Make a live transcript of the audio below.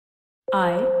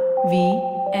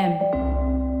IVM.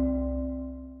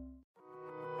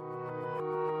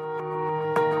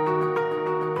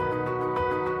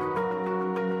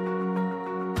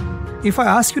 If I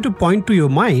ask you to point to your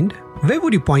mind, where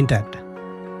would you point at?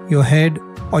 Your head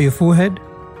or your forehead?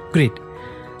 Great.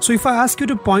 So if I ask you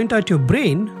to point at your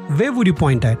brain, where would you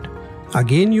point at?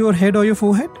 Again, your head or your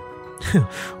forehead?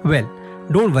 Well,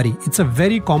 don't worry, it's a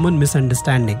very common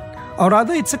misunderstanding. Or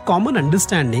rather, it's a common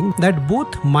understanding that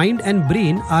both mind and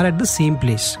brain are at the same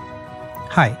place.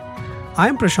 Hi, I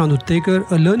am Prashant Uttekar,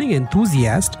 a learning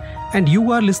enthusiast, and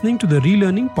you are listening to the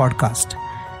Relearning Podcast.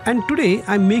 And today,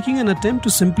 I'm making an attempt to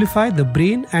simplify the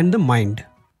brain and the mind.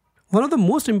 One of the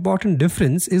most important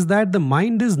difference is that the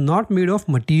mind is not made of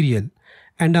material,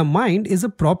 and our mind is a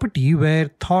property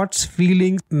where thoughts,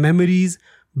 feelings, memories,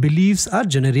 beliefs are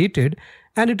generated,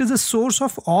 and it is a source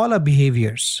of all our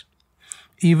behaviors.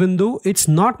 Even though it's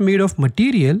not made of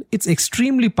material, it's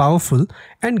extremely powerful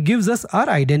and gives us our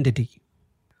identity.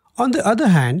 On the other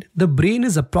hand, the brain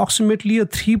is approximately a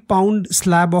 3-pound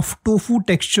slab of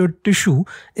tofu-textured tissue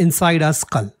inside our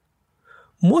skull.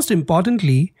 Most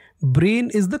importantly,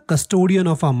 brain is the custodian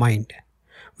of our mind,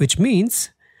 which means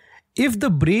if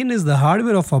the brain is the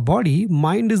hardware of our body,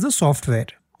 mind is the software,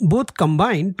 both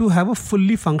combined to have a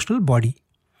fully functional body.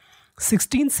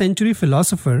 16th century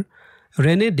philosopher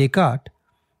René Descartes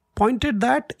pointed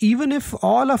that even if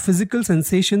all our physical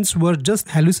sensations were just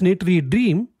hallucinatory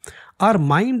dream, our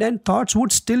mind and thoughts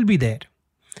would still be there.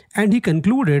 And he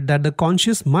concluded that the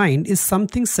conscious mind is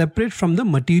something separate from the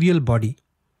material body.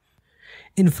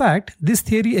 In fact, this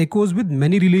theory echoes with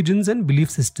many religions and belief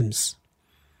systems.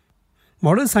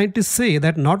 Modern scientists say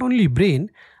that not only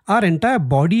brain, our entire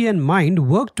body and mind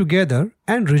work together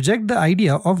and reject the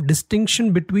idea of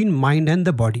distinction between mind and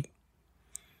the body.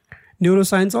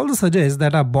 Neuroscience also suggests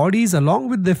that our bodies, along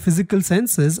with their physical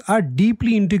senses, are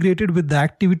deeply integrated with the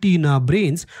activity in our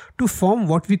brains to form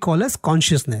what we call as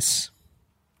consciousness.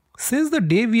 Since the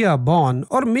day we are born,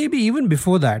 or maybe even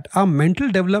before that, our mental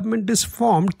development is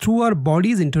formed through our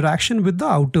body's interaction with the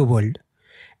outer world.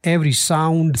 Every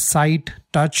sound, sight,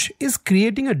 touch is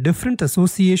creating a different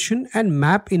association and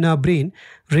map in our brain,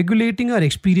 regulating our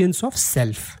experience of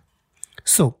self.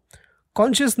 So,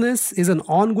 consciousness is an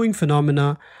ongoing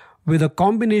phenomena with a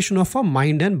combination of our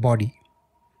mind and body.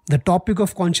 The topic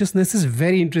of consciousness is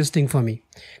very interesting for me.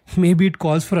 Maybe it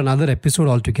calls for another episode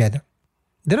altogether.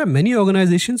 There are many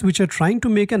organizations which are trying to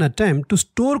make an attempt to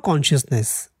store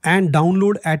consciousness and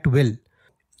download at will.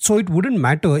 So it wouldn't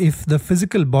matter if the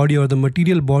physical body or the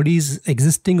material body is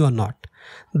existing or not.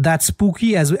 That's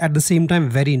spooky as at the same time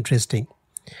very interesting.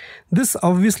 This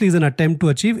obviously is an attempt to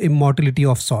achieve immortality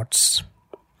of sorts.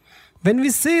 When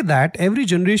we say that every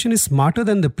generation is smarter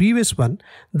than the previous one,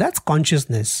 that's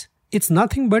consciousness. It's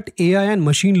nothing but AI and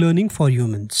machine learning for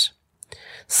humans.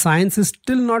 Science is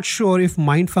still not sure if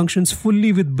mind functions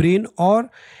fully with brain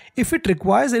or if it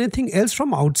requires anything else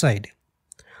from outside.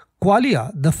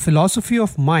 Qualia, the philosophy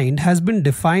of mind, has been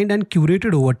defined and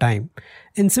curated over time.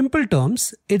 In simple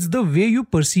terms, it's the way you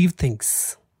perceive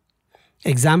things.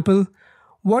 Example,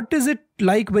 what is it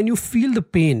like when you feel the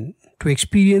pain? To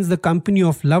experience the company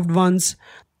of loved ones,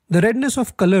 the redness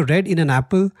of color red in an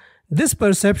apple, this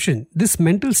perception, this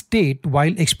mental state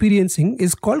while experiencing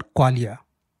is called qualia.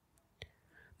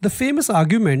 The famous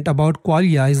argument about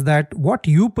qualia is that what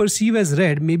you perceive as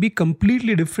red may be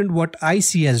completely different what I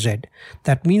see as red.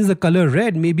 That means the color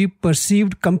red may be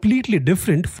perceived completely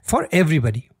different for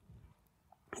everybody.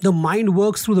 The mind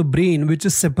works through the brain, which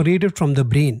is separated from the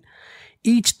brain.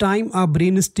 Each time our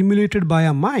brain is stimulated by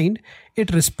our mind,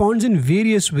 it responds in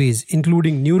various ways,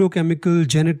 including neurochemical,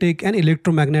 genetic, and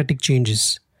electromagnetic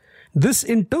changes. This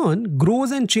in turn grows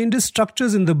and changes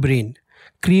structures in the brain,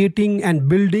 creating and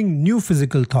building new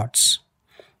physical thoughts.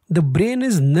 The brain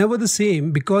is never the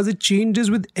same because it changes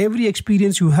with every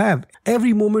experience you have,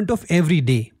 every moment of every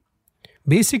day.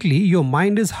 Basically, your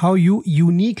mind is how you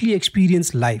uniquely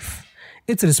experience life.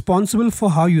 It's responsible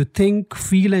for how you think,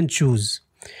 feel, and choose.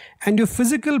 And your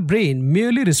physical brain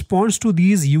merely responds to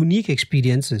these unique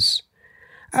experiences.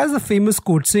 As the famous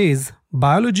quote says,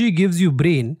 biology gives you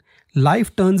brain,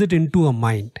 life turns it into a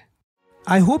mind.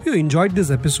 I hope you enjoyed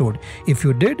this episode. If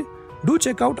you did, do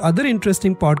check out other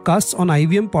interesting podcasts on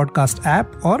IVM Podcast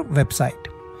app or website.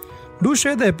 Do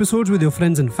share the episodes with your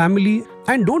friends and family,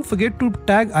 and don't forget to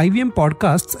tag IVM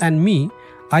Podcasts and me.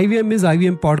 IVM is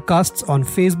IVM Podcasts on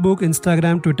Facebook,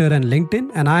 Instagram, Twitter and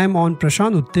LinkedIn, and I am on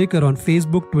Prashant Uttekar on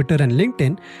Facebook, Twitter and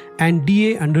LinkedIn, and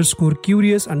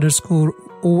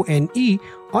DA_curious_ONE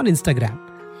on Instagram.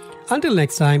 Until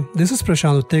next time, this is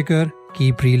Prashant Uttekar.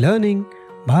 Keep relearning.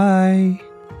 Bye.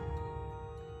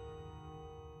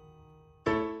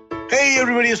 Hey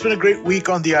everybody, it's been a great week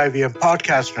on the IVM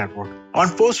Podcast Network. On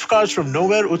Postcards from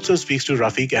Nowhere, Utsav speaks to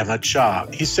Rafiq Ahmed Shah.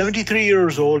 He's 73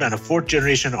 years old and a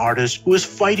fourth-generation artist who is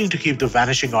fighting to keep the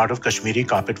vanishing art of Kashmiri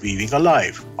carpet weaving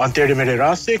alive. On Tere Mere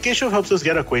Raaste, Keshav helps us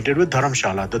get acquainted with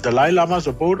Dharamshala, the Dalai Lama's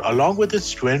abode, along with its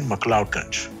twin,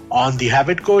 McLeodganj. On The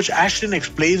Habit Coach, Ashton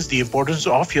explains the importance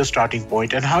of your starting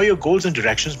point and how your goals and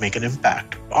directions make an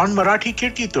impact. On Marathi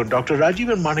Kirtitun, Dr.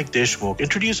 Rajiv and Manik Deshmukh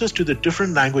introduce us to the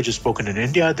different languages spoken in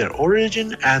India, their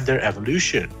origin, and their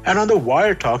evolution. And on The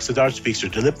Wire Talk, Siddharth speaks to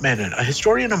Dilip Menon, a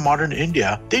historian of modern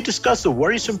India. They discuss the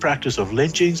worrisome practice of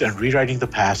lynchings and rewriting the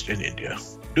past in India.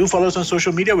 Do follow us on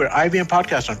social media. We're IVM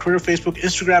Podcast on Twitter, Facebook,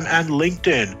 Instagram, and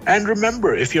LinkedIn. And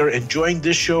remember, if you're enjoying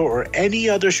this show or any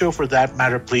other show for that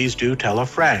matter, please do tell a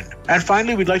friend. And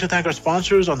finally, we'd like to thank our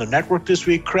sponsors on the network this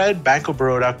week, Cred, Bank of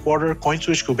Baroda, Quarter,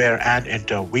 CoinSwitch, Kuber, and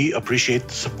Inter. We appreciate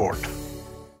the support.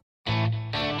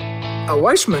 A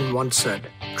wise man once said,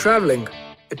 traveling,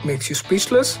 it makes you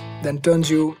speechless, then turns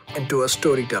you into a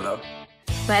storyteller.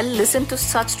 Well, listen to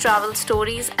such travel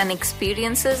stories and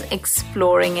experiences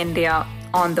exploring India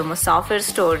on the Musafir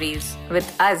Stories with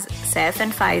us, Saif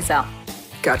and Faiza.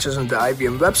 Catch us on the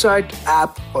IVM website,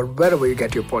 app, or wherever you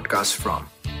get your podcasts from.